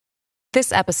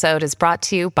This episode is brought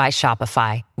to you by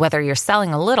Shopify. Whether you're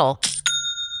selling a little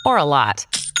or a lot,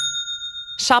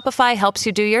 Shopify helps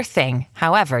you do your thing,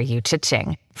 however you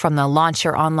cha-ching. From the launch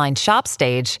your online shop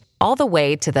stage, all the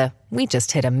way to the we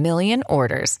just hit 1 million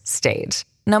orders stage.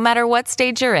 No matter what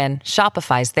stage you're in,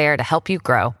 Shopify's there to help you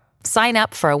grow. Sign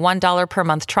up for a $1 per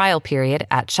month trial period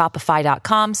at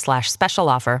shopify.com/special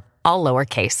offer, all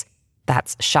lowercase.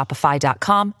 That's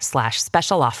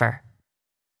shopify.com/special offer.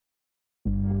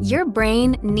 Your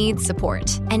brain needs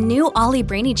support, and new Ollie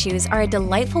Brainy Chews are a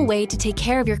delightful way to take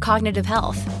care of your cognitive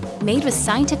health. Made with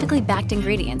scientifically backed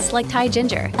ingredients like Thai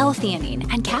ginger,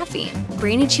 L-theanine, and caffeine,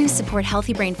 Brainy Chews support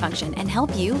healthy brain function and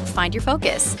help you find your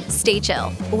focus, stay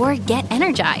chill, or get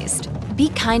energized. Be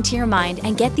kind to your mind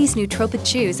and get these nootropic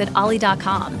chews at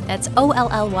ollie.com. That's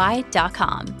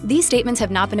OLLY.com. These statements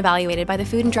have not been evaluated by the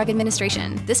Food and Drug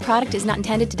Administration. This product is not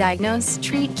intended to diagnose,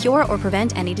 treat, cure, or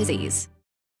prevent any disease.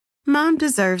 Mom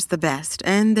deserves the best,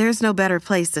 and there's no better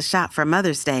place to shop for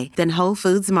Mother's Day than Whole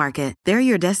Foods Market. They're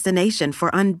your destination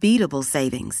for unbeatable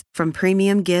savings, from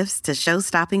premium gifts to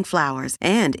show-stopping flowers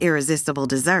and irresistible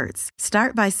desserts.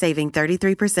 Start by saving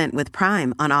 33% with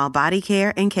Prime on all body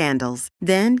care and candles.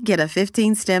 Then get a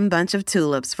 15-stem bunch of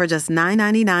tulips for just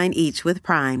 $9.99 each with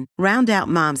Prime. Round out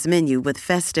Mom's menu with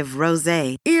festive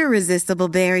rosé, irresistible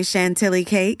berry chantilly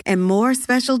cake, and more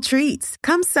special treats.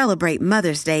 Come celebrate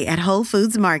Mother's Day at Whole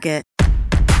Foods Market.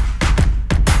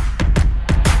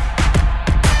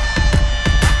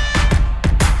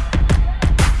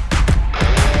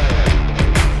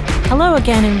 Hello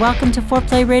again, and welcome to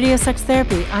Foreplay Radio Sex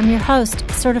Therapy. I'm your host,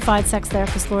 certified sex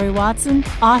therapist Lori Watson,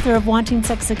 author of Wanting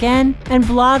Sex Again, and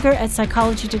blogger at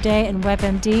Psychology Today and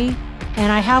WebMD.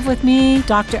 And I have with me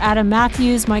Dr. Adam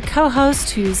Matthews, my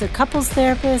co-host, who's a couples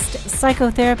therapist,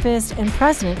 psychotherapist, and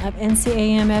president of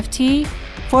NCAMFT.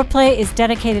 Foreplay is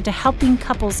dedicated to helping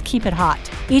couples keep it hot.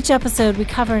 Each episode, we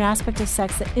cover an aspect of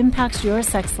sex that impacts your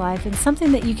sex life and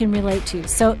something that you can relate to.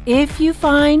 So if you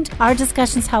find our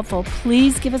discussions helpful,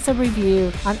 please give us a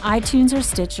review on iTunes or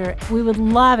Stitcher. We would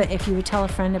love it if you would tell a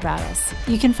friend about us.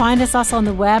 You can find us also on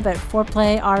the web at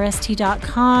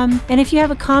foreplayrst.com. And if you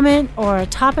have a comment or a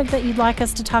topic that you'd like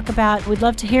us to talk about, we'd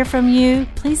love to hear from you.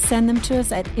 Please send them to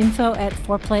us at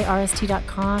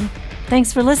info@foreplayrst.com.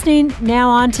 Thanks for listening. Now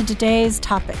on to today's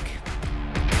topic.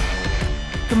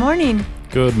 Good morning.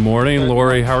 Good morning,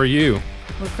 Lori. How are you?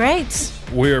 We're great.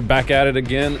 We're back at it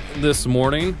again this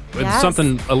morning. Yes. It's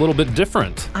something a little bit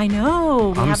different. I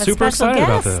know. I'm super excited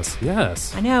about this.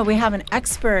 Yes. I know. We have an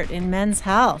expert in men's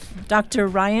health, Dr.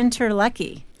 Ryan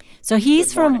Terlecki. So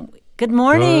he's from... Good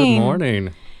morning. Good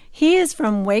morning. He is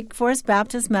from Wake Forest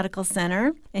Baptist Medical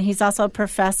Center, and he's also a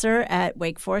professor at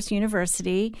Wake Forest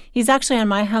University. He's actually on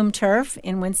my home turf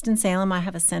in Winston-Salem. I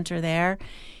have a center there,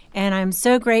 and I'm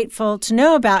so grateful to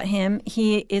know about him.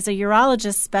 He is a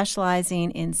urologist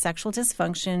specializing in sexual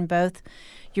dysfunction, both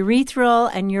urethral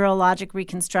and urologic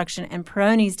reconstruction, and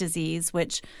Peyronie's disease,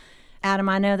 which, Adam,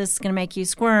 I know this is going to make you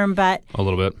squirm, but... A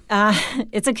little bit.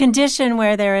 It's a condition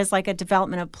where there is like a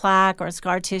development of plaque or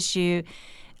scar tissue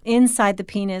inside the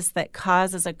penis that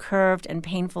causes a curved and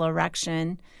painful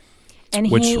erection.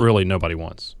 And which really nobody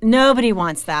wants. Nobody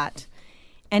wants that.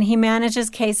 And he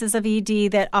manages cases of ED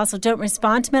that also don't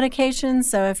respond to medications.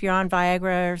 So if you're on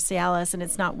Viagra or Cialis and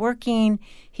it's not working,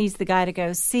 he's the guy to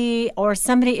go see. Or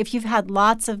somebody, if you've had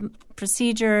lots of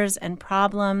procedures and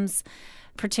problems,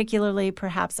 particularly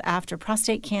perhaps after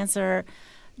prostate cancer,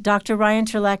 Dr. Ryan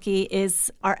Terlecki is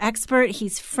our expert.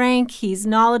 He's frank. He's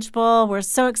knowledgeable. We're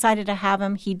so excited to have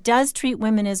him. He does treat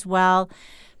women as well.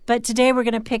 But today we're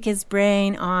going to pick his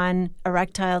brain on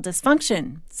erectile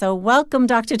dysfunction. So welcome,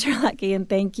 Dr. Terlecki, and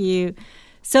thank you.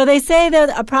 So they say that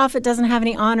a prophet doesn't have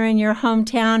any honor in your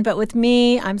hometown, but with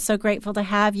me, I'm so grateful to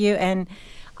have you. And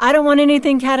I don't want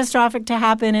anything catastrophic to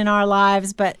happen in our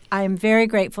lives, but I'm very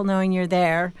grateful knowing you're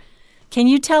there. Can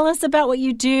you tell us about what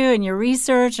you do and your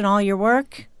research and all your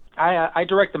work? I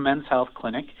direct the Men's Health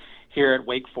Clinic here at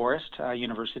Wake Forest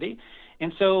University.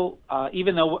 And so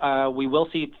even though we will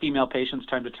see female patients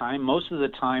time to time, most of the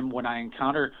time when I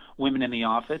encounter women in the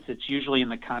office, it's usually in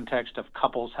the context of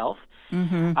couples health.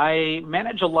 Mm-hmm. I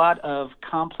manage a lot of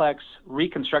complex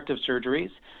reconstructive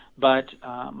surgeries, but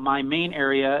my main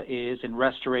area is in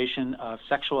restoration of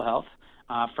sexual health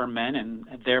for men and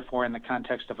therefore in the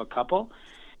context of a couple.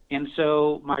 And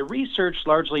so my research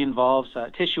largely involves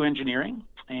tissue engineering,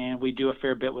 and we do a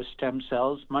fair bit with stem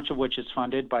cells, much of which is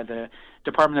funded by the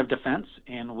Department of Defense,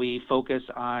 and we focus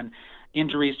on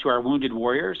injuries to our wounded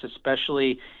warriors,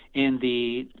 especially in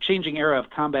the changing era of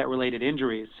combat-related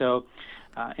injuries. So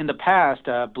in the past,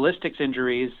 ballistics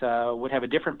injuries would have a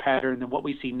different pattern than what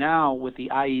we see now with the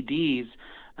IEDs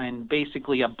and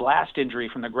basically a blast injury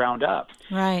from the ground up.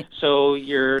 Right. So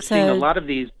you're seeing a lot of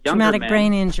these younger traumatic men.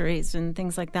 brain injuries and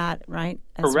things like that, right?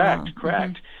 Correct.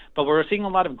 Mm-hmm. But we're seeing a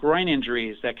lot of groin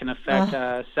injuries that can affect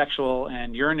sexual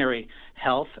and urinary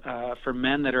health for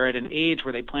men that are at an age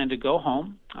where they plan to go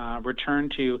home, return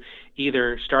to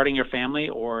either starting your family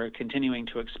or continuing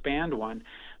to expand one.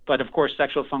 But of course,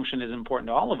 sexual function is important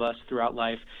to all of us throughout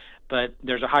life. But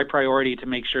there's a high priority to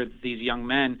make sure that these young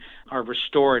men are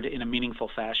restored in a meaningful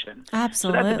fashion.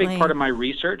 Absolutely. So that's a big part of my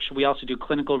research. We also do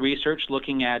clinical research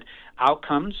looking at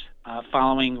outcomes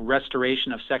following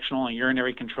restoration of sexual and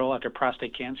urinary control after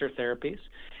prostate cancer therapies.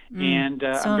 And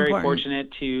I'm very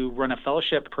fortunate to run a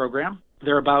fellowship program.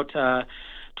 There are about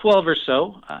 12 or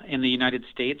so in the United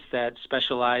States that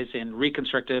specialize in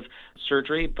reconstructive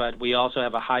surgery, but we also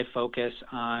have a high focus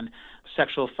on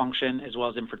sexual function as well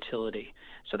as infertility.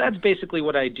 So that's basically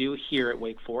what I do here at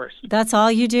Wake Forest. That's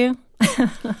all you do?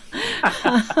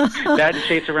 That and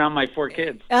chase around my 4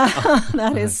 kids.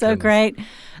 That is so great.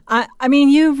 I mean,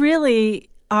 you really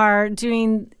are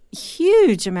doing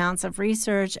huge amounts of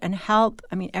research and help.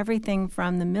 I mean, everything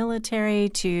from the military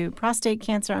to prostate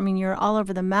cancer. I mean, you're all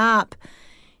over the map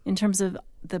in terms of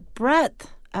the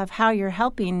breadth of how you're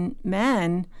helping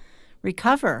men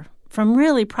recover from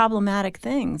really problematic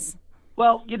things.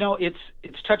 Well, you know, it's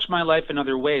touched my life in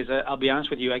other ways. I'll be honest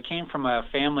with you. I came from a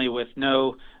family with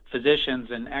no physicians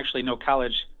and actually no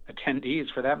college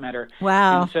attendees for that matter.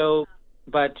 Wow. And so,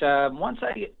 but once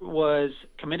I was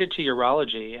committed to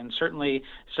urology and certainly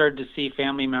started to see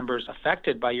family members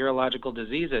affected by urological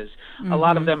diseases, a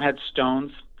lot of them had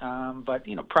stones, but,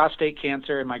 you know, prostate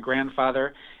cancer and my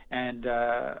grandfather. And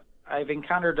I've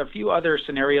encountered a few other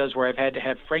scenarios where I've had to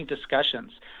have frank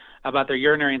discussions about their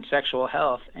urinary and sexual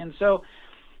health. And so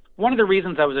one of the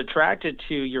reasons I was attracted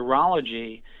to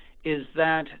urology is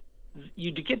that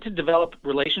you get to develop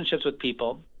relationships with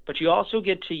people, but you also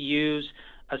get to use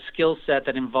a skill set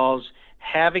that involves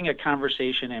having a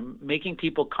conversation and making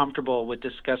people comfortable with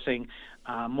discussing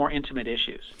more intimate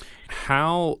issues.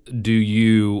 How do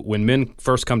you, when men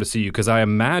first come to see you, because I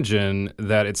imagine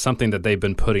that it's something that they've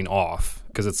been putting off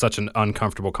because it's such an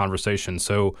uncomfortable conversation.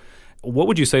 So what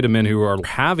would you say to men who are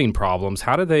having problems?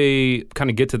 How do they kind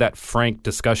of get to that frank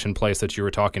discussion place that you were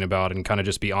talking about and kind of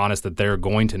just be honest that they're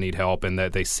going to need help and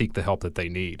that they seek the help that they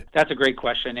need? That's a great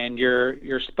question, and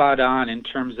you're spot on in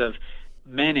terms of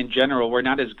men in general. We're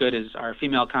not as good as our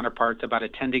female counterparts about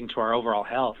attending to our overall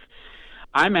health.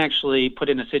 I'm actually put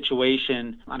in a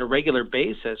situation on a regular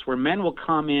basis where men will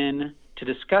come in to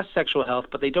discuss sexual health,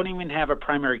 but they don't even have a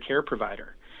primary care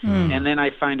provider. And then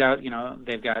I find out, you know,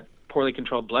 they've got poorly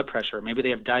controlled blood pressure. Maybe they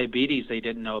have diabetes they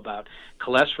didn't know about.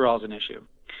 Cholesterol is an issue.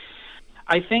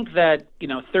 I think that, you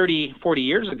know, 30, 40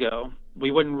 years ago,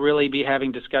 we wouldn't really be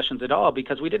having discussions at all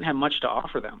because we didn't have much to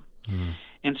offer them.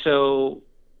 And so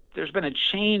there's been a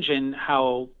change in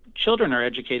how children are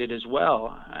educated as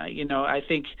well. You know, I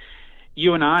think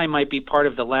you and I might be part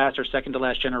of the last or second to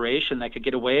last generation that could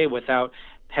get away without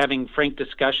having frank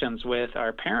discussions with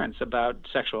our parents about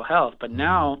sexual health. But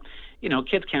now, you know,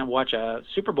 kids can't watch a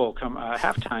Super Bowl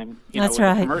halftime, That's know, with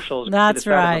right. commercials That's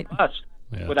right.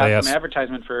 without some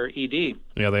advertisement for ED.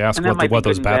 Yeah, they ask what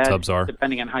those bathtubs are.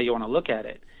 Depending on how you want to look at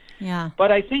it. Yeah.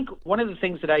 But I think one of the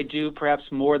things that I do, perhaps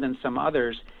more than some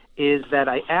others, is that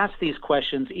I ask these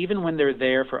questions even when they're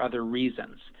there for other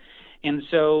reasons. And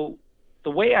so the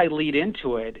way I lead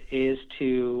into it is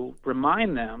to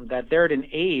remind them that they're at an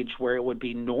age where it would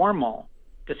be normal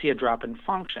to see a drop in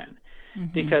function.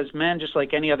 Because men, just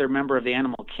like any other member of the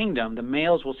animal kingdom, the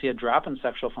males will see a drop in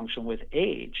sexual function with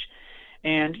age.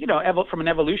 And, you know, from an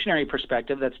evolutionary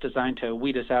perspective, that's designed to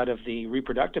weed us out of the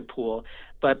reproductive pool.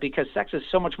 But because sex is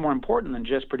so much more important than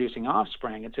just producing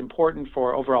offspring, it's important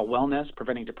for overall wellness,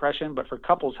 preventing depression, but for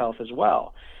couples' health as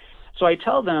well. So I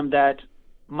tell them that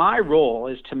my role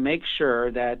is to make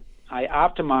sure that I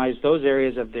optimize those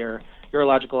areas of their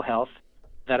urological health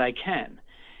that I can,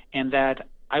 and that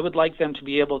I would like them to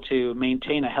be able to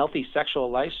maintain a healthy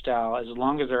sexual lifestyle as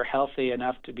long as they're healthy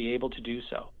enough to be able to do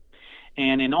so.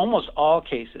 And in almost all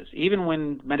cases, even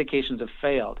when medications have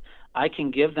failed, I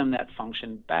can give them that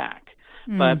function back.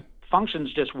 But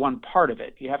function's just one part of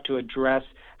it. You have to address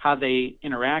how they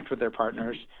interact with their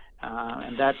partners,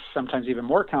 and that's sometimes even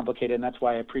more complicated, and that's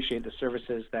why I appreciate the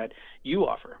services that you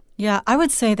offer. Yeah, I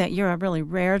would say that you're a really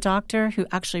rare doctor who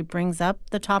actually brings up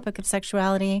the topic of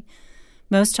sexuality.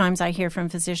 Most times I hear from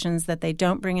physicians that they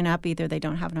don't bring it up. Either they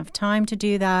don't have enough time to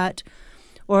do that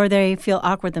or they feel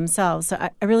awkward themselves. So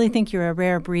I really think you're a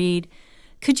rare breed.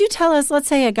 Could you tell us, let's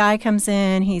say a guy comes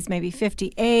in, he's maybe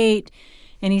 58,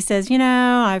 And he says,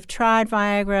 I've tried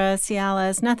Viagra,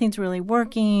 Cialis, nothing's really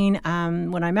working.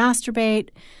 When I masturbate,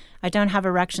 I don't have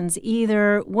erections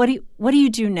either. What do you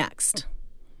do next?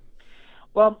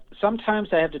 Well, sometimes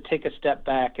I have to take a step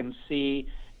back and see,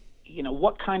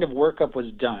 what kind of workup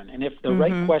was done and if the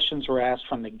right questions were asked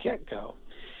from the get-go.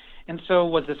 And so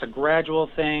was this a gradual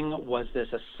thing? Was this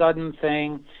a sudden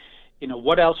thing?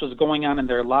 What else was going on in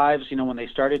their lives, when they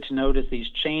started to notice these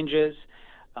changes?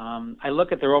 I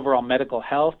look at their overall medical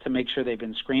health to make sure they've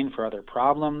been screened for other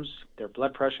problems, their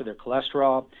blood pressure, their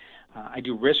cholesterol. I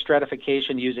do risk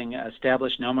stratification using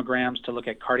established nomograms to look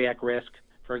at cardiac risk,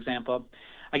 for example.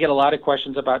 I get a lot of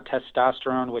questions about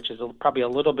testosterone, which is probably a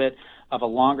little bit of a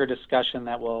longer discussion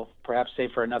that we'll perhaps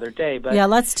save for another day. But yeah,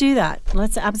 let's do that.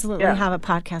 Let's absolutely have a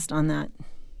podcast on that.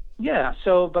 Yeah,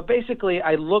 but basically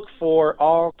I look for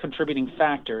all contributing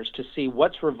factors to see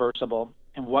what's reversible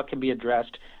and what can be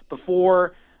addressed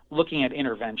before looking at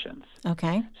interventions.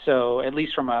 Okay. So at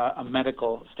least from a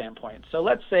medical standpoint. So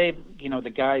let's say, the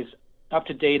guy's up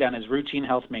to date on his routine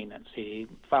health maintenance. He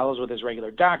follows with his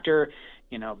regular doctor.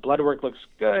 Blood work looks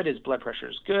good. His blood pressure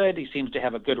is good. He seems to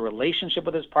have a good relationship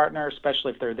with his partner,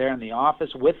 especially if they're there in the office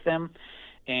with them.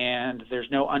 And there's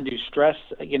no undue stress,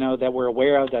 that we're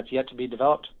aware of that's yet to be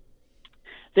developed.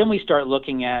 Then we start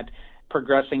looking at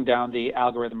progressing down the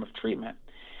algorithm of treatment.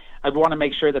 I'd want to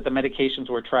make sure that the medications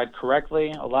were tried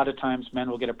correctly. A lot of times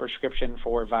men will get a prescription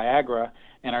for Viagra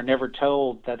and are never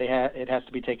told that it has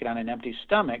to be taken on an empty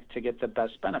stomach to get the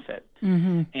best benefit.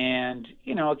 And,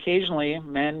 occasionally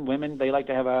men, women, they like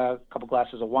to have a couple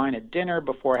glasses of wine at dinner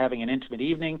before having an intimate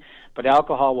evening, but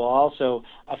alcohol will also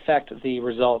affect the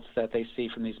results that they see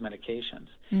from these medications.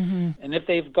 And if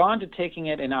they've gone to taking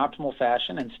it in optimal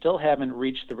fashion and still haven't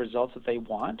reached the results that they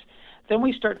want, then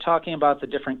we start talking about the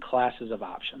different classes of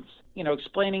options,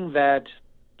 explaining that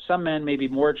some men may be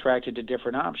more attracted to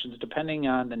different options depending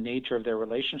on the nature of their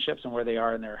relationships and where they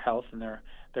are in their health and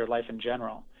their life in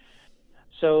general.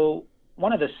 So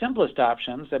one of the simplest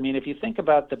options, if you think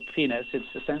about the penis, it's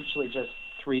essentially just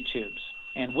 3 tubes.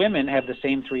 And women have the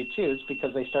same 3 tubes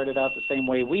because they started out the same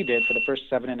way we did for the first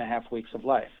 7.5 weeks of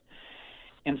life.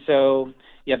 And so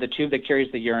you have the tube that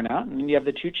carries the urine out, and you have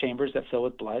the 2 chambers that fill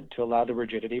with blood to allow the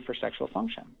rigidity for sexual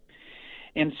function.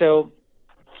 And so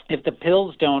if the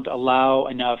pills don't allow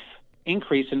enough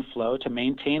increase in flow to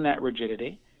maintain that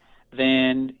rigidity,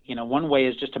 then, one way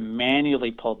is just to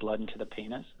manually pull blood into the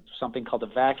penis. It's something called a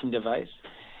vacuum device.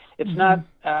 It's not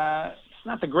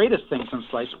the greatest thing since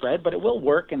sliced bread, but it will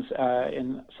work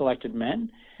in selected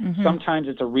men. Sometimes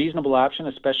it's a reasonable option,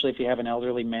 especially if you have an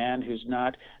elderly man who's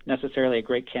not necessarily a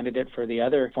great candidate for the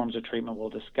other forms of treatment we'll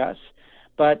discuss.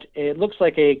 But it looks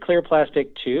like a clear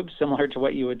plastic tube, similar to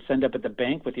what you would send up at the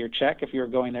bank with your check if you were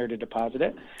going there to deposit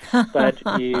it. But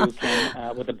you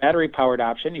can, with a battery-powered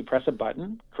option, you press a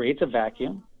button, creates a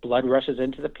vacuum, blood rushes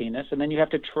into the penis, and then you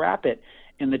have to trap it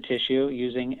in the tissue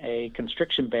using a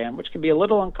constriction band, which can be a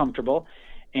little uncomfortable.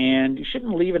 And you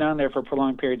shouldn't leave it on there for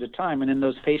prolonged periods of time. And in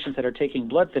those patients that are taking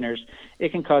blood thinners,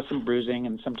 it can cause some bruising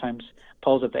and sometimes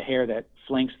pulls at the hair that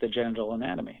flanks the genital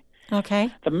anatomy. Okay.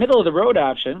 The middle-of-the-road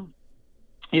option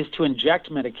is to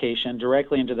inject medication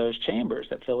directly into those chambers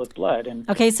that fill with blood. And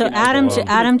okay, so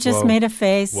Adam just made a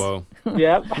face. Whoa.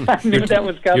 Yep, I knew that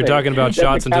was coming. You're talking about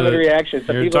shots into the reaction.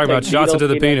 You're talking about shots into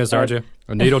the penis, aren't you?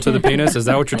 A needle to the penis? Is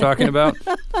that what you're talking about?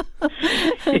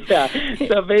 Yeah.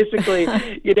 So basically,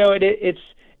 it's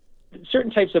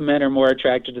certain types of men are more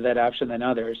attracted to that option than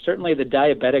others. Certainly the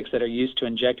diabetics that are used to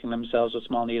injecting themselves with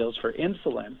small needles for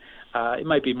insulin, it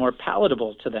might be more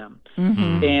palatable to them.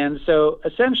 And so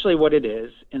essentially what it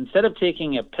is, instead of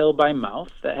taking a pill by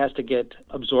mouth that has to get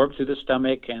absorbed through the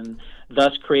stomach and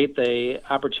thus create the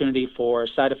opportunity for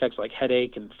side effects like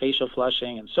headache and facial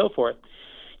flushing and so forth,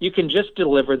 you can just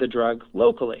deliver the drug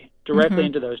locally, directly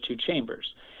into those 2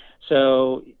 chambers.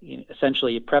 So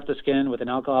essentially you prep the skin with an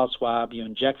alcohol swab, you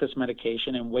inject this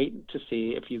medication and wait to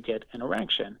see if you get an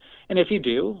erection. And if you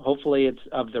do, hopefully it's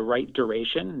of the right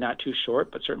duration, not too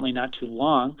short, but certainly not too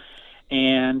long,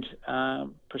 and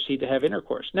proceed to have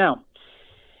intercourse. Now,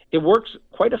 it works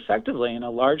quite effectively in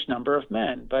a large number of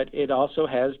men, but it also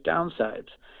has downsides.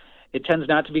 It tends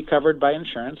not to be covered by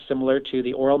insurance, similar to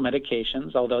the oral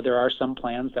medications, although there are some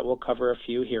plans that will cover a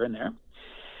few here and there.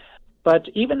 But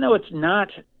even though it's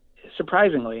not,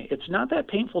 surprisingly, it's not that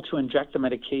painful to inject the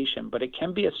medication, but it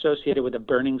can be associated with a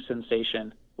burning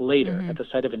sensation later at the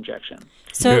site of injection.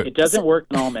 So it doesn't work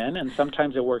in all men, and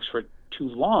sometimes it works for too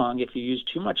long if you use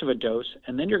too much of a dose,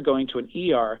 and then you're going to an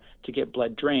ER to get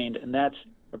blood drained, and that's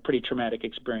a pretty traumatic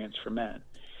experience for men.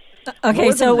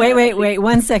 Okay, so wait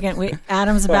 1 second.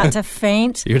 Adam's about to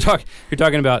faint. You're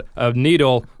talking about a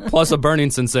needle plus a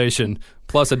burning sensation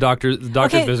plus a doctor's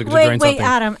visit to drain something.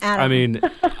 Adam. I mean,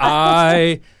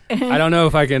 I don't know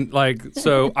if I can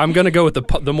so I'm going to go with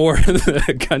the more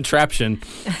contraption.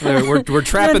 We're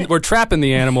trapping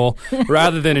the animal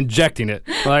rather than injecting it.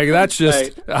 That's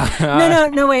just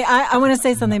No, wait. I want to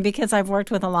say something because I've worked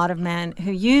with a lot of men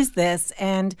who use this,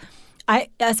 and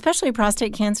especially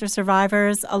prostate cancer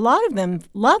survivors, a lot of them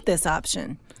love this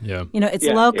option. Yeah. It's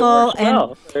local it works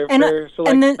well for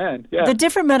select men. Yeah. The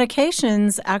different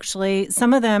medications, actually,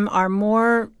 some of them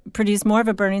produce more of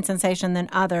a burning sensation than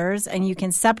others, and you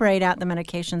can separate out the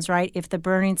medications, right, if the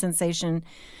burning sensation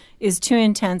is too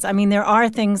intense. I mean, there are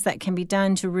things that can be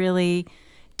done to really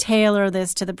tailor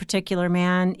this to the particular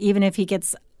man. Even if he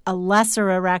gets a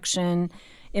lesser erection,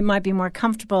 it might be more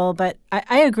comfortable. But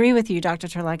I agree with you, Dr.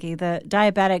 Terlecki. The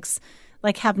diabetics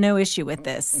have no issue with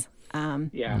this.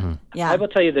 Yeah. I will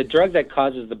tell you the drug that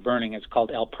causes the burning is called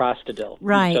Alprostadil.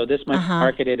 Right. So this might be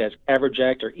marketed as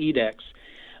Everject or Edex.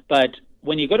 But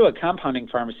when you go to a compounding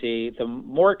pharmacy, the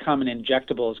more common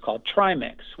injectable is called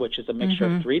Trimix, which is a mixture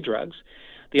of 3 drugs.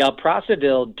 The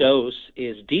Alprostadil dose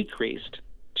is decreased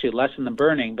to lessen the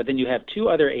burning, but then you have 2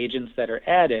 other agents that are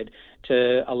added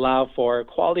to allow for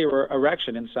quality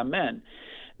erection in some men.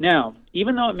 Now,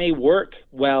 even though it may work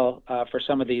well for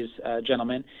some of these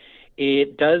gentlemen,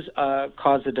 it does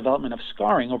cause the development of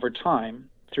scarring over time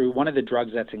through one of the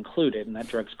drugs that's included, and that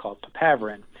drug's called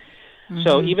papaverine.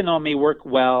 So even though it may work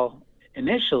well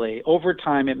initially, over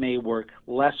time it may work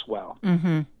less well.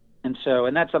 And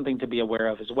that's something to be aware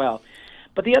of as well.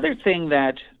 But the other thing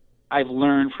that I've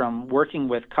learned from working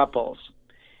with couples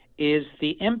is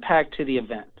the impact to the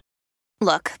event.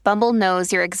 Look, Bumble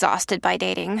knows you're exhausted by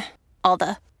dating. All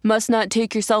the must not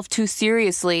take yourself too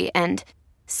seriously and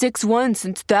 6'1"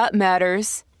 since that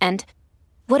matters. And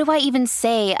what do I even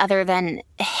say other than,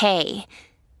 hey?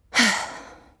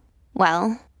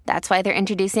 Well, that's why they're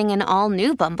introducing an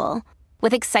all-new Bumble,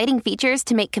 with exciting features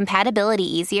to make compatibility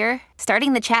easier,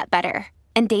 starting the chat better,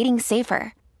 and dating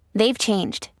safer. They've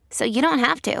changed, so you don't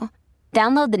have to.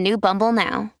 Download the new Bumble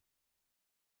now.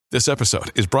 This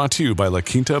episode is brought to you by La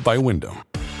Quinta by Wyndham.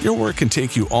 Your work can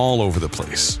take you all over the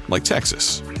place, like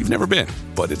Texas. You've never been,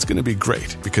 but it's going to be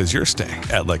great because you're staying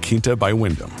at La Quinta by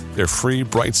Wyndham. Their free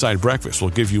Bright Side breakfast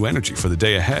will give you energy for the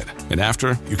day ahead. And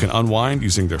after, you can unwind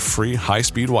using their free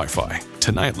high-speed Wi-Fi.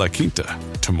 Tonight, La Quinta.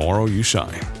 Tomorrow, you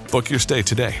shine. Book your stay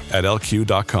today at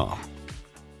LQ.com.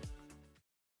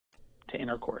 To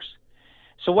intercourse.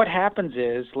 So what happens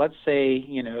is, let's say,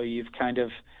 you've kind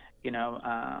of,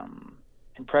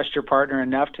 impressed your partner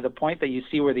enough to the point that you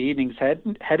see where the evening's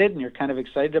headed and you're kind of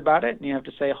excited about it, and you have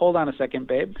to say, hold on a second,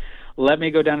 babe. Let me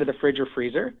go down to the fridge or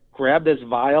freezer, grab this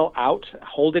vial out,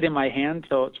 hold it in my hand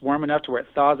till it's warm enough to where it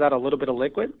thaws out a little bit of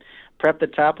liquid, prep the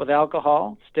top with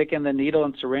alcohol, stick in the needle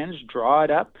and syringe, draw it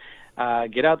up,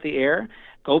 get out the air,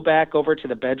 go back over to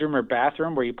the bedroom or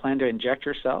bathroom where you plan to inject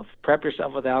yourself, prep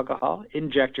yourself with alcohol,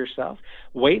 inject yourself,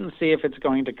 wait and see if it's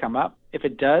going to come up. If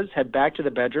it does, head back to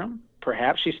the bedroom.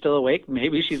 Perhaps she's still awake.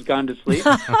 Maybe she's gone to sleep.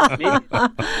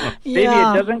 Maybe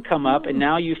it doesn't come up, and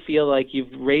now you feel like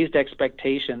you've raised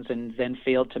expectations and then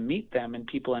failed to meet them, and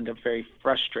people end up very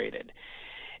frustrated.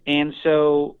 And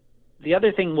so the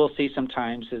other thing we'll see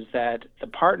sometimes is that the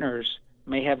partners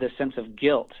may have this sense of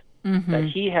guilt that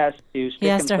he has to stick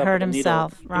himself hurt with a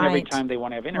himself needle every time they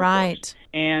want to have intercourse. Right.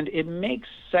 And it makes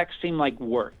sex seem like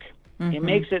work. It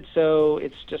makes it so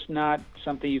it's just not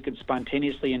something you can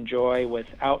spontaneously enjoy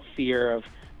without fear of,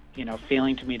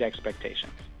 failing to meet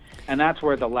expectations. And that's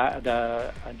where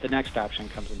the next option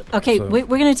comes into play. Okay, we're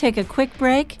going to take a quick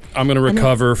break. I'm going to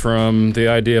recover from the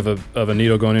idea of a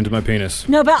needle going into my penis.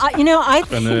 No, but I think,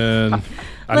 and then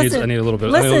I need a little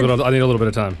bit. I need a little bit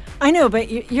of time. I know, but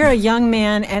you're a young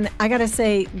man, and I got to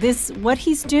say, what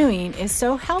he's doing is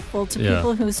so helpful to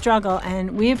people who struggle,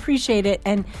 and we appreciate it.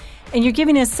 And you're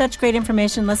giving us such great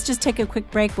information. Let's just take a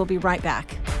quick break. We'll be right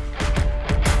back.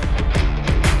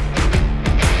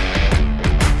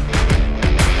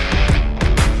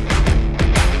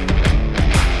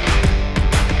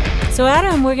 So,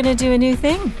 Adam, we're going to do a new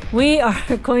thing. We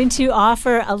are going to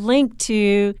offer a link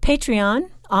to Patreon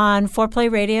on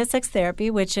Foreplay Radio Sex Therapy,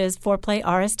 which is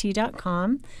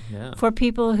foreplayrst.com, for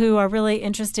people who are really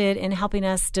interested in helping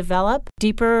us develop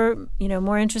deeper,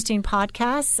 more interesting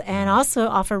podcasts, and also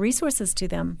offer resources to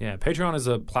them. Yeah, Patreon is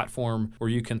a platform where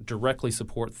you can directly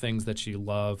support things that you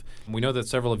love. We know that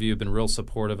several of you have been real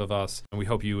supportive of us, and we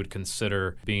hope you would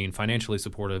consider being financially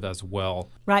supportive as well.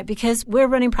 Right, because we're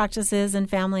running practices and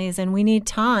families, and we need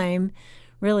time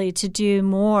really to do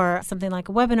more, something like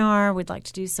a webinar. We'd like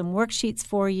to do some worksheets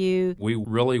for you. We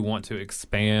really want to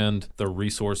expand the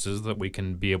resources that we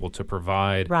can be able to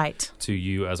provide to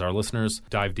you as our listeners,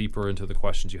 dive deeper into the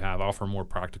questions you have, offer more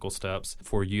practical steps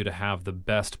for you to have the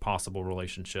best possible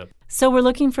relationship. So we're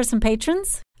looking for some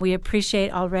patrons. We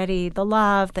appreciate already the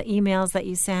love, the emails that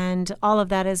you send. All of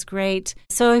that is great.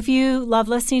 So if you love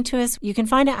listening to us, you can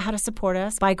find out how to support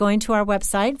us by going to our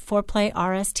website,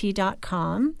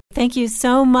 foreplayrst.com. Thank you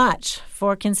so much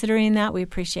for considering that. We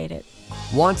appreciate it.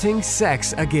 Wanting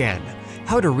Sex Again: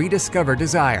 How to Rediscover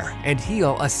Desire and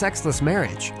Heal a Sexless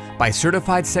Marriage by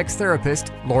certified sex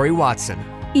therapist Lori Watson.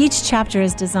 Each chapter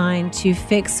is designed to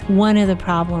fix one of the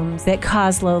problems that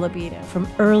cause low libido, from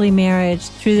early marriage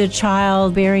through the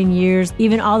childbearing years,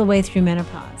 even all the way through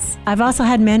menopause. I've also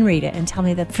had men read it and tell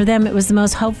me that for them it was the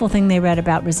most hopeful thing they read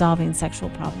about resolving sexual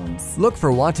problems. Look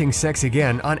for Wanting Sex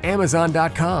Again on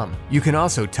Amazon.com. You can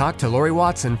also talk to Lori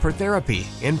Watson for therapy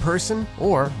in person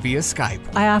or via Skype.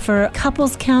 I offer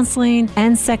couples counseling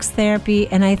and sex therapy,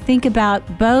 and I think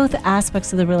about both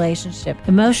aspects of the relationship,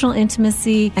 emotional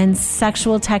intimacy and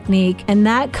sexual technique, and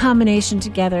that combination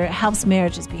together helps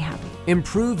marriages be happy.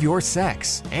 Improve your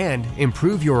sex and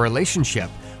improve your relationship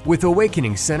with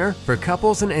Awakening Center for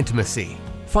Couples and Intimacy.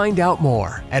 Find out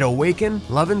more at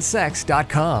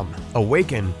awakenloveandsex.com.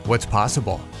 Awaken what's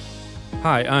possible.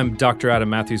 Hi, I'm Dr. Adam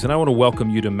Matthews, and I want to welcome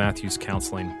you to Matthews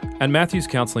Counseling. At Matthews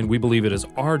Counseling, we believe it is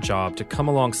our job to come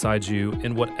alongside you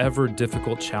in whatever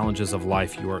difficult challenges of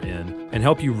life you are in and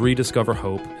help you rediscover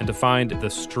hope and to find the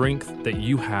strength that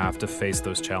you have to face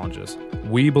those challenges.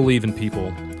 We believe in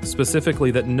people,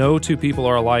 specifically that no two people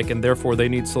are alike and therefore they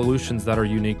need solutions that are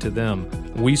unique to them.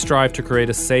 We strive to create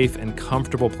a safe and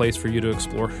comfortable place for you to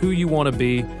explore who you want to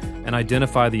be and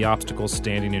identify the obstacles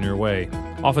standing in your way.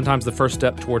 Oftentimes, the first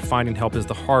step toward finding help is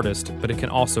the hardest, but it can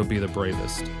also be the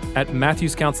bravest. At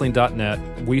MatthewsCounseling.net,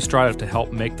 we strive to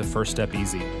help make the first step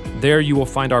easy. There you will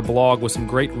find our blog with some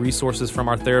great resources from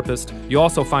our therapist. You'll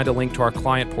also find a link to our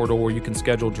client portal where you can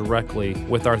schedule directly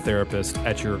with our therapist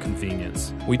at your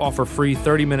convenience. We offer free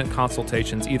 30-minute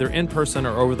consultations either in person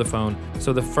or over the phone,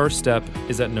 so the first step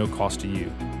is at no cost to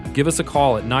you. Give us a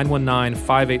call at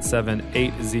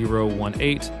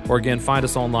 919-587-8018, or again, find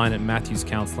us online at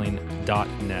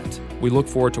matthewscounseling.net. We look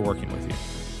forward to working with you.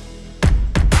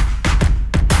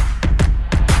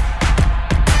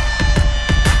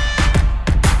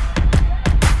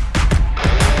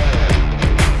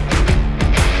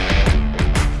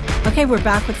 Okay, we're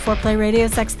back with Foreplay Radio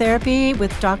Sex Therapy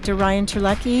with Dr. Ryan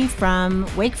Terlecki from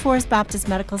Wake Forest Baptist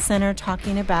Medical Center,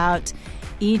 talking about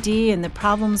ED and the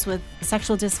problems with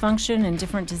sexual dysfunction and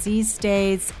different disease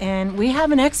states. And we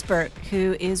have an expert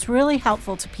who is really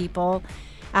helpful to people.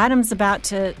 Adam's about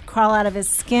to crawl out of his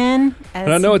skin.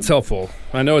 And I know it's helpful.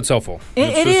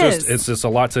 It is. It's just a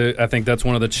lot to, I think that's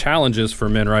one of the challenges for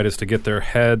men, right, is to get their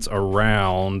heads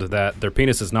around that their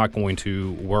penis is not going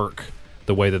to work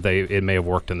the way that it may have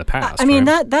worked in the past. I mean,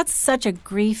 right? that's such a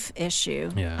grief issue.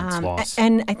 Yeah, it's loss.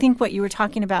 And I think what you were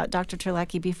talking about, Dr.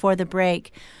 Terlecki, before the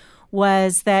break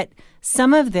was that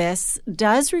some of this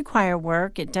does require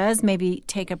work. It does maybe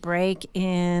take a break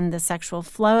in the sexual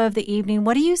flow of the evening.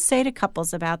 What do you say to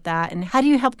couples about that, and how do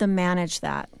you help them manage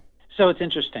that? So it's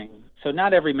interesting. So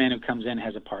not every man who comes in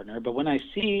has a partner, but when I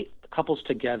see couples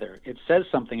together, it says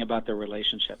something about their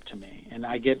relationship to me, and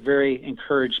I get very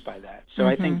encouraged by that. So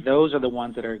I think those are the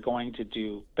ones that are going to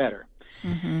do better.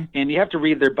 And you have to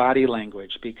read their body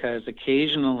language, because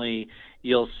occasionally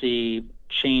you'll see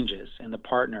changes in the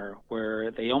partner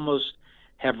where they almost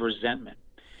have resentment,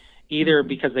 either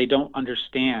because they don't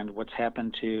understand what's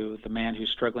happened to the man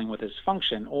who's struggling with his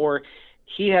function, or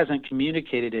he hasn't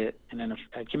communicated it in an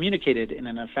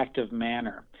effective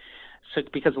manner. So,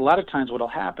 because a lot of times what will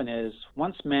happen is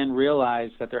once men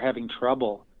realize that they're having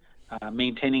trouble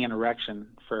maintaining an erection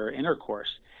for intercourse,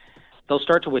 they'll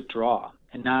start to withdraw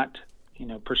and not,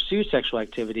 pursue sexual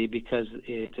activity because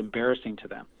it's embarrassing to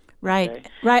them. Right, okay?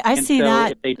 Right. I see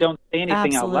that. If they don't say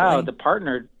anything Absolutely. out loud, the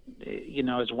partner,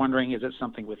 is wondering, is it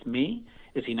something with me?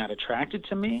 Is he not attracted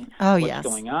to me? Oh, What's yes.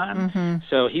 going on?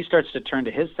 So he starts to turn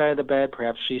to his side of the bed.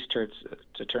 Perhaps she starts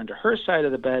to turn to her side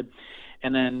of the bed,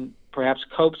 and then perhaps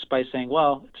copes by saying,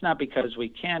 well, it's not because we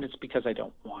can't, it's because I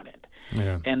don't want it.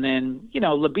 Yeah. And then,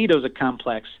 libido is a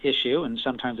complex issue, and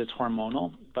sometimes it's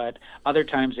hormonal, but other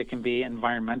times it can be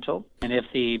environmental. And if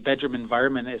the bedroom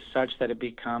environment is such that it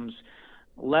becomes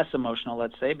less emotional,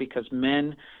 let's say, because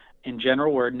men in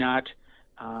general were not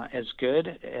as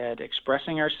good at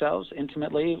expressing ourselves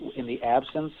intimately in the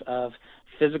absence of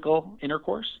physical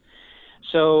intercourse.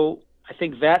 So I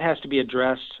think that has to be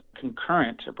addressed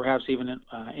concurrent, or perhaps even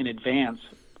in advance,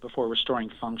 before restoring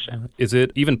function. Is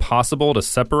it even possible to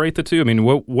separate the two? I mean,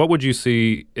 what would you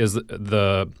see is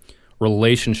the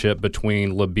relationship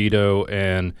between libido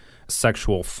and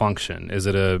sexual function? Is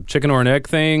it a chicken or an egg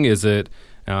thing? Is it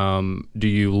do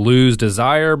you lose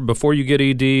desire before you get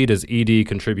ED? Does ED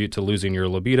contribute to losing your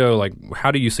libido? Like,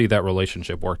 how do you see that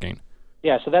relationship working?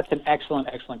 Yeah, so that's an excellent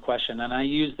question. And I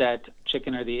use that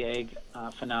chicken or the egg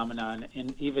phenomenon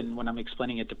even when I'm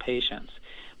explaining it to patients.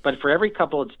 But for every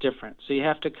couple, it's different. So you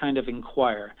have to kind of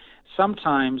inquire.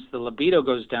 Sometimes the libido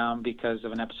goes down because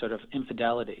of an episode of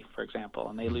infidelity, for example,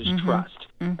 and they lose trust,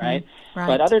 right?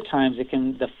 But other times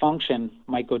the function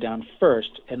might go down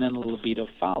first, and then the libido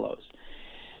follows.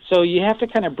 So you have to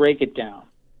kind of break it down.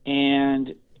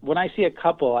 And when I see a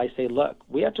couple, I say, look,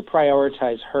 we have to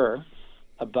prioritize her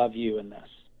above you in this.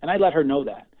 And I let her know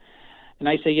that. And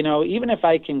I say, even if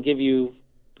I can give you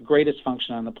the greatest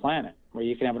function on the planet, where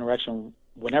you can have an erection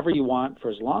whenever you want, for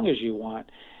as long as you want,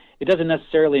 it doesn't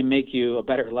necessarily make you a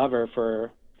better lover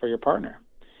for your partner.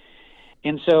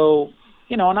 And so,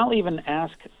 and I'll even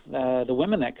ask the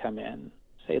women that come in,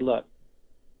 say, look,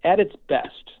 at its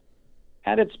best,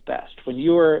 when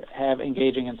you were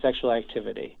engaging in sexual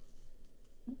activity,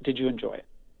 did you enjoy it?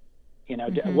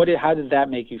 How did that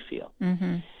make you feel?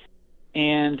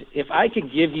 And if I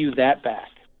could give you that back,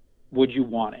 would you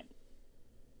want it?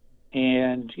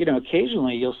 And,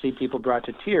 occasionally you'll see people brought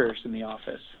to tears in the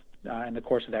office in the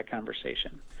course of that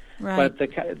conversation. Right.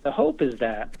 But the hope is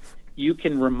that you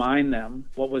can remind them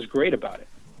what was great about it,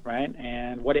 right?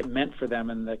 And what it meant for them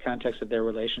in the context of their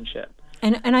relationship.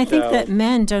 And I think that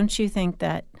men, don't you think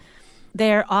that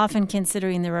they're often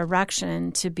considering their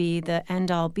erection to be the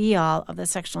end-all, be-all of the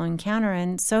sexual encounter,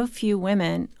 and so few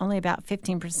women, only about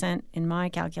 15% in my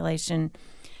calculation,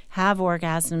 have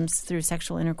orgasms through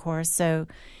sexual intercourse. So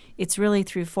it's really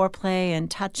through foreplay and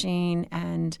touching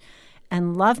and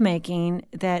lovemaking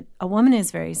that a woman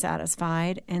is very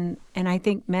satisfied. And I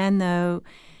think men, though,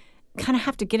 kind of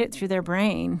have to get it through their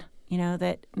brain,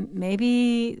 that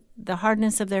maybe the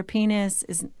hardness of their penis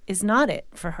is not it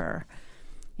for her.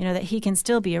 That he can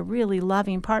still be a really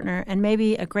loving partner and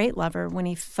maybe a great lover when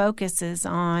he focuses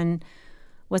on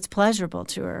what's pleasurable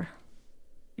to her.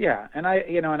 Yeah, and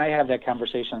I have that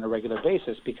conversation on a regular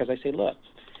basis because I say, look,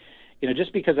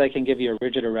 just because I can give you a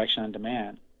rigid erection on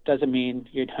demand doesn't mean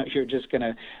you're just going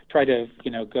to try to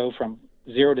go from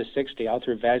 0 to 60 all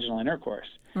through vaginal intercourse,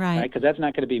 right? Because that's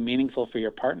not going to be meaningful for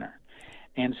your partner,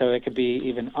 and so it could be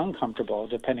even uncomfortable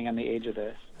depending on the age of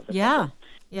the couple.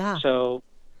 Yeah. So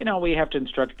we have to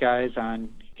instruct guys on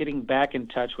getting back in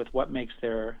touch with what makes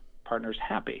their partners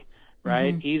happy,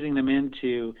 right? Easing them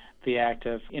into the act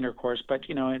of intercourse, but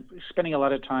spending a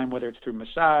lot of time, whether it's through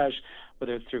massage,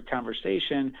 whether it's through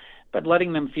conversation, but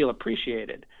letting them feel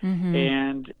appreciated.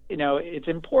 And it's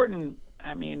important.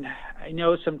 I mean, I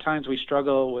know sometimes we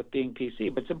struggle with being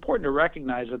PC, but it's important to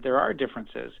recognize that there are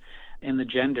differences in the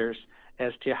genders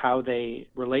as to how they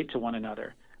relate to one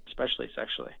another, especially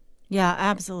sexually. Yeah,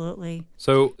 absolutely.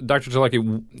 So, Dr.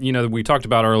 Chalecki, we talked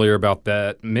about earlier about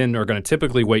that men are going to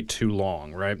typically wait too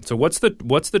long, right? So what's the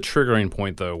triggering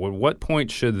point, though? What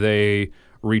point should they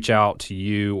reach out to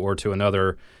you or to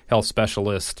another health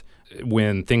specialist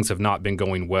when things have not been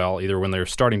going well, either when they're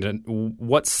starting to –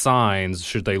 what signs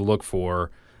should they look for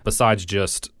besides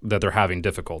just that they're having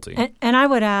difficulty? And I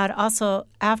would add also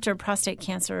after prostate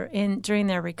cancer, during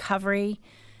their recovery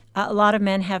 – a lot of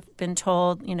men have been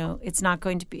told, it's not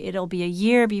going to be, it'll be a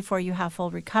year before you have full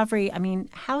recovery. I mean,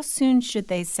 how soon should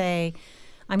they say,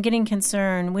 I'm getting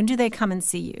concerned? When do they come and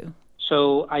see you?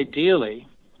 So ideally,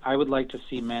 I would like to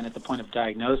see men at the point of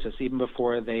diagnosis, even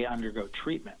before they undergo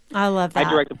treatment. I love that. I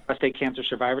direct the prostate cancer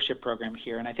survivorship program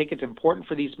here, and I think it's important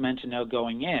for these men to know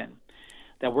going in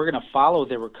that we're going to follow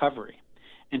their recovery.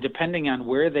 And depending on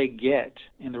where they get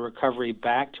in the recovery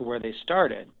back to where they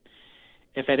started,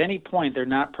 if at any point they're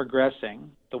not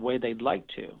progressing the way they'd like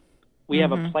to, we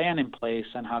have a plan in place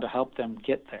on how to help them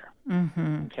get there.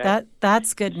 Okay?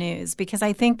 That's good news, because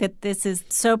I think that this is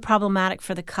so problematic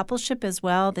for the coupleship as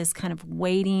well, this kind of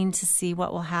waiting to see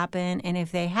what will happen. And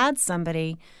if they had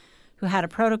somebody who had a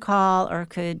protocol or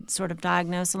could sort of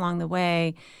diagnose along the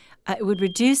way, it would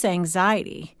reduce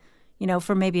anxiety,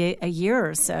 for maybe a year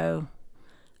or so.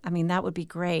 I mean, that would be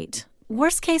great.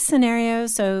 Worst case scenario,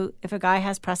 so if a guy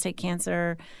has prostate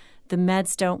cancer, the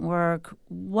meds don't work,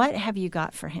 what have you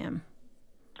got for him?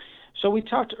 So we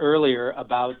talked earlier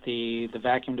about the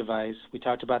vacuum device. We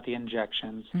talked about the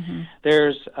injections.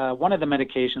 There's one of the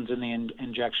medications in the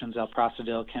injections,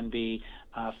 alprazolam, can be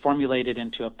formulated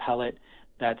into a pellet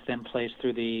that's then placed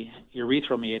through the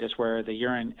urethral meatus where the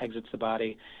urine exits the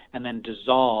body and then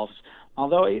dissolves.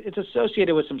 Although it's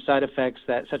associated with some side effects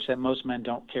such that most men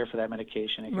don't care for that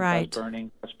medication. It can cause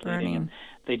burning, cause bleeding. And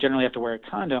they generally have to wear a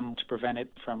condom to prevent it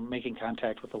from making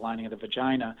contact with the lining of the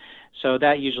vagina. So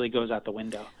that usually goes out the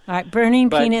window. All right, burning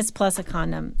penis plus a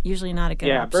condom, usually not a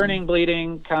good option. Yeah, burning,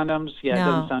 bleeding, condoms. Yeah, no. It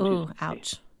doesn't sound Ooh, too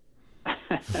ouch.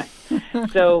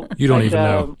 So you don't even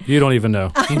know. You don't even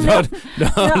know.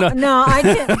 No,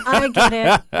 I get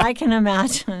it. I can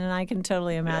imagine. I can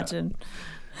totally imagine.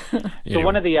 So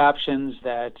one of the options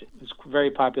that is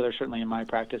very popular, certainly in my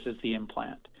practice, is the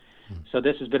implant. So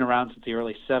this has been around since the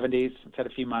early 70s. It's had a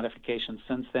few modifications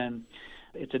since then.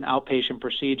 It's an outpatient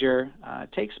procedure.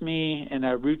 It takes me, in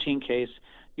a routine case,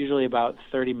 usually about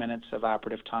 30 minutes of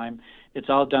operative time. It's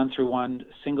all done through one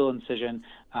single incision,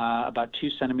 about 2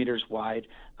 centimeters wide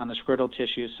on the scrotal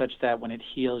tissue, such that when it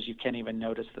heals, you can't even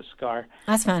notice the scar.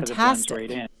 That's fantastic. It blends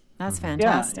right in. That's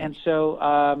fantastic. Yeah, and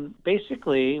so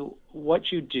basically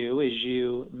what you do is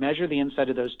you measure the inside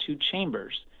of those 2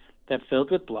 chambers that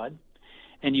filled with blood,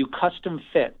 and you custom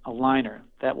fit a liner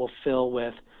that will fill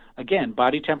with, again,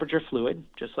 body temperature fluid,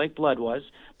 just like blood was,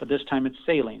 but this time it's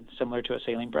saline, similar to a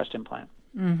saline breast implant.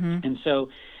 Mm-hmm. And so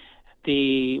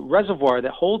the reservoir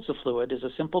that holds the fluid is a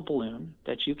simple balloon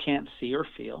that you can't see or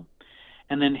feel.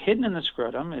 And then hidden in the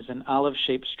scrotum is an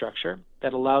olive-shaped structure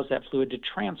that allows that fluid to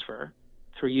transfer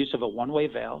through use of a one-way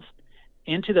valve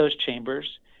into those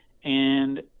chambers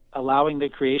and allowing the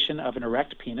creation of an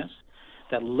erect penis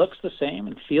that looks the same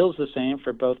and feels the same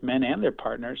for both men and their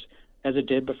partners as it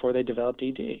did before they developed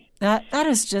ED. That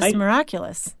is just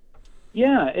miraculous.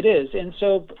 Yeah, it is. And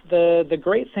so the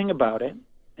great thing about it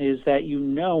is that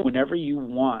whenever you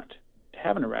want to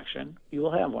have an erection, you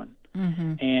will have one.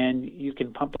 Mm-hmm. And you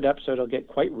can pump it up so it'll get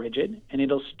quite rigid, and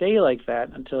it'll stay like that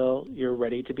until you're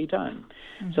ready to be done.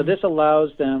 Mm-hmm. So this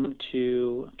allows them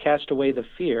to cast away the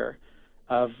fear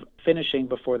of finishing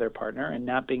before their partner and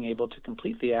not being able to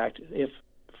complete the act if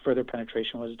further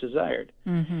penetration was desired.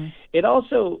 Mm-hmm. It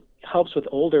also helps with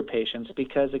older patients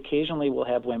because occasionally we'll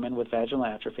have women with vaginal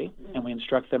atrophy, and we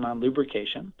instruct them on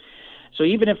lubrication. So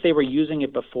even if they were using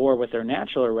it before with their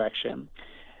natural erection,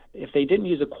 if they didn't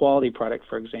use a quality product,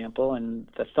 for example, and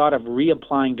the thought of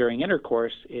reapplying during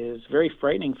intercourse is very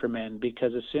frightening for men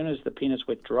because as soon as the penis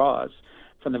withdraws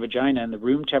from the vagina and the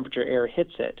room temperature air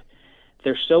hits it,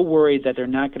 they're so worried that they're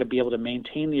not going to be able to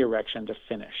maintain the erection to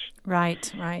finish.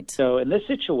 Right, right. So in this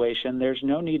situation, there's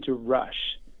no need to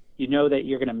rush. You know that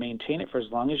you're going to maintain it for as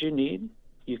long as you need.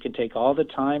 You can take all the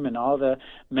time and all the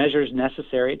measures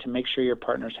necessary to make sure your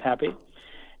partner's happy.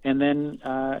 And then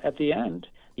at the end,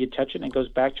 you touch it and it goes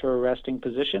back to a resting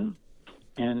position.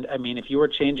 And, I mean, if you were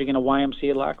changing in a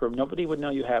YMCA locker room, nobody would know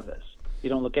you have this. You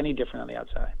don't look any different on the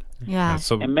outside. Yeah.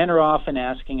 And men are often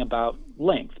asking about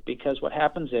length because what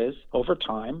happens is, over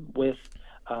time, with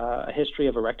a history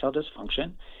of erectile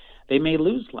dysfunction, they may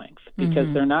lose length because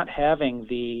they're not having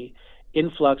the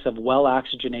influx of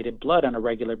well-oxygenated blood on a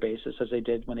regular basis as they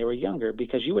did when they were younger,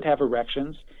 because you would have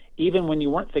erections even when you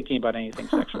weren't thinking about anything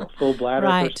sexual. Full bladder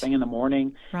first thing in the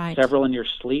morning, several in your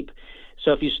sleep.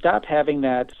 So if you stop having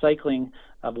that cycling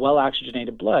of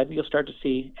well-oxygenated blood, you'll start to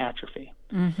see atrophy.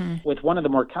 Mm-hmm. With one of the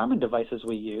more common devices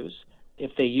we use,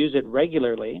 if they use it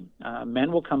regularly,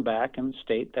 men will come back and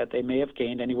state that they may have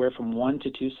gained anywhere from 1 to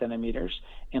 2 centimeters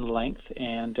in length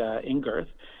and in girth,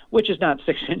 which is not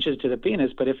 6 inches to the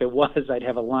penis, but if it was, I'd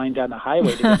have a line down the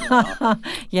highway to get off.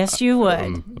 Yes, you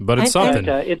would. But it's something.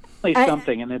 It's really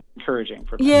something, and it's encouraging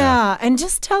for me. Yeah, and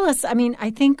just tell us, I mean, I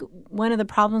think one of the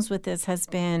problems with this has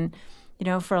been, you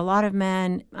know, for a lot of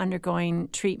men undergoing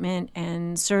treatment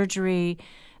and surgery,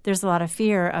 there's a lot of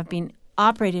fear of being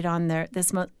operated on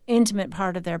this most intimate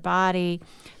part of their body.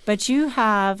 But you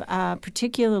have a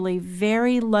particularly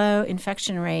very low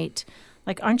infection rate.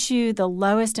 Like, aren't you the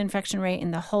lowest infection rate in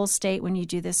the whole state when you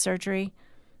do this surgery?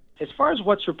 As far as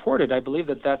what's reported, I believe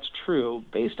that that's true.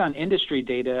 Based on industry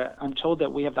data, I'm told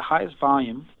that we have the highest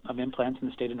volume of implants in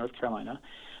the state of North Carolina.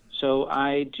 So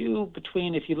I do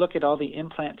if you look at all the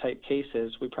implant-type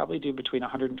cases, we probably do between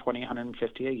 120 and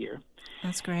 150 a year.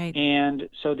 That's great. And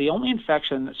so the only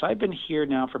infection, so I've been here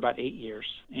now for about 8 years,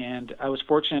 and I was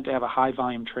fortunate to have a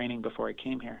high-volume training before I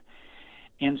came here.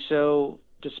 And so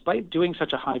despite doing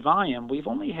such a high volume, we've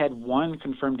only had one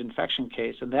confirmed infection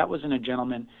case, and that was in a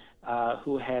gentleman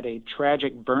who had a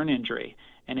tragic burn injury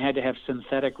and had to have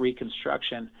synthetic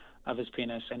reconstruction of his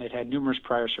penis, and it had numerous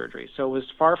prior surgeries. So it was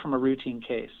far from a routine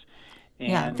case.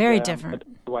 And, very different.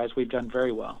 Otherwise, we've done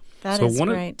very well. That is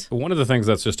great. One of the things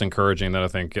that's just encouraging that I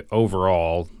think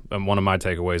overall, and one of my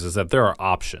takeaways, is that there are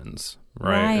options,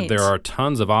 right? There are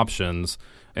tons of options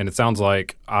And it sounds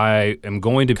like I am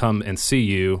going to come and see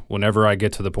you whenever I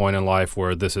get to the point in life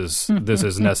where this is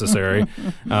necessary.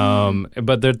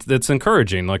 But that's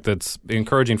encouraging. Like, that's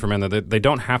encouraging for men that they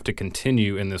don't have to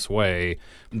continue in this way.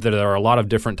 That there are a lot of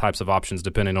different types of options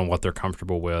depending on what they're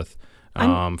comfortable with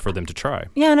for them to try.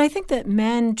 Yeah, and I think that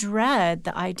men dread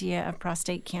the idea of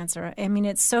prostate cancer. I mean,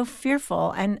 it's so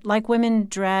fearful. And like women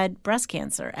dread breast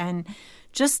cancer. And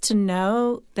just to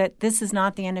know that this is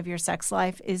not the end of your sex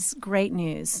life is great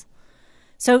news.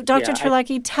 So, Dr.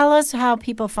 Terlecki, tell us how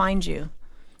people find you.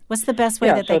 What's the best way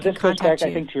that they can contact you? So this goes back,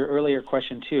 I think, to your earlier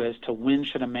question, too, as to when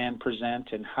should a man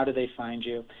present and how do they find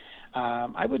you.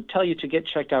 I would tell you to get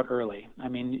checked out early. I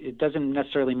mean, it doesn't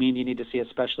necessarily mean you need to see a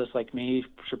specialist like me. You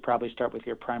should probably start with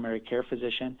your primary care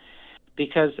physician,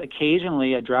 because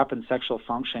occasionally a drop in sexual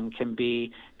function can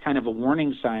be kind of a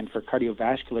warning sign for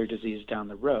cardiovascular disease down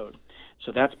the road.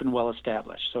 So that's been well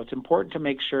established. So it's important to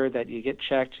make sure that you get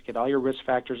checked, get all your risk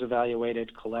factors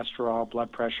evaluated, cholesterol,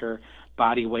 blood pressure,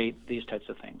 body weight, these types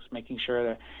of things. Making sure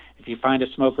that if you find a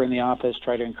smoker in the office,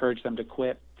 try to encourage them to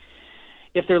quit.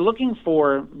 If they're looking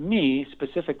for me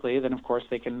specifically, then of course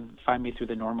they can find me through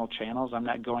the normal channels. I'm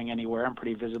not going anywhere. I'm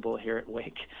pretty visible here at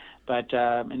Wake. But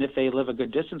and if they live a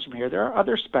good distance from here, there are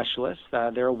other specialists.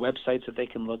 There are websites that they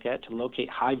can look at to locate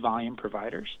high-volume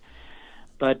providers.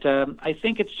 But I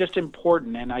think it's just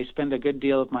important, and I spend a good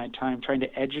deal of my time trying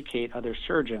to educate other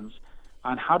surgeons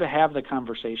on how to have the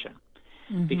conversation.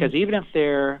 Mm-hmm. Because even if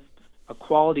they're a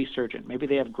quality surgeon, maybe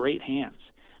they have great hands,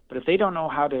 but if they don't know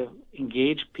how to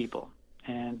engage people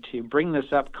and to bring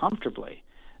this up comfortably,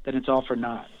 then it's all for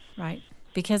naught. Right.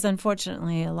 Because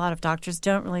unfortunately, a lot of doctors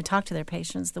don't really talk to their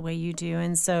patients the way you do.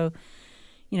 And so,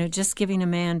 just giving a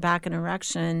man back an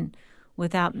erection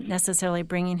without necessarily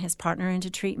bringing his partner into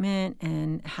treatment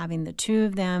and having the two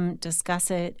of them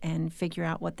discuss it and figure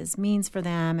out what this means for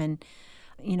them. And,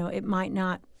 it might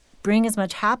not bring as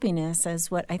much happiness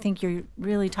as what I think you're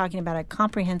really talking about, a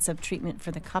comprehensive treatment for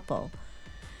the couple.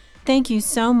 Thank you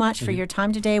so much for your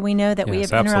time today. We know that we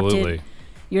have interrupted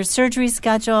your surgery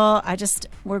schedule.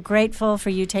 We're grateful for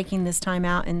you taking this time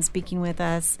out and speaking with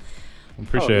us.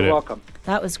 Appreciate it. You're welcome.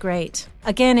 That was great.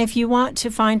 Again, if you want to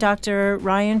find Dr.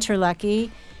 Ryan Terlecki,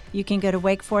 you can go to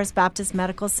Wake Forest Baptist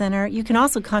Medical Center. You can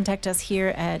also contact us here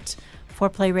at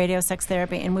Foreplay Radio Sex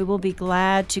Therapy, and we will be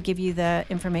glad to give you the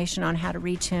information on how to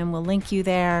reach him. We'll link you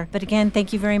there. But again,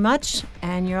 thank you very much.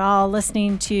 And you're all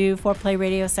listening to Foreplay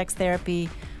Radio Sex Therapy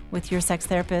with your sex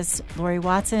therapist, Lori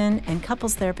Watson, and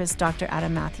couples therapist, Dr.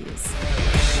 Adam Matthews.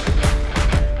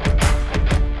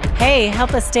 Hey,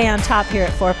 help us stay on top here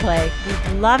at Foreplay.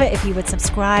 We'd love it if you would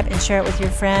subscribe and share it with your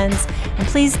friends. And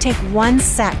please take 1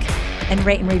 sec and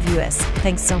rate and review us.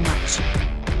 Thanks so much.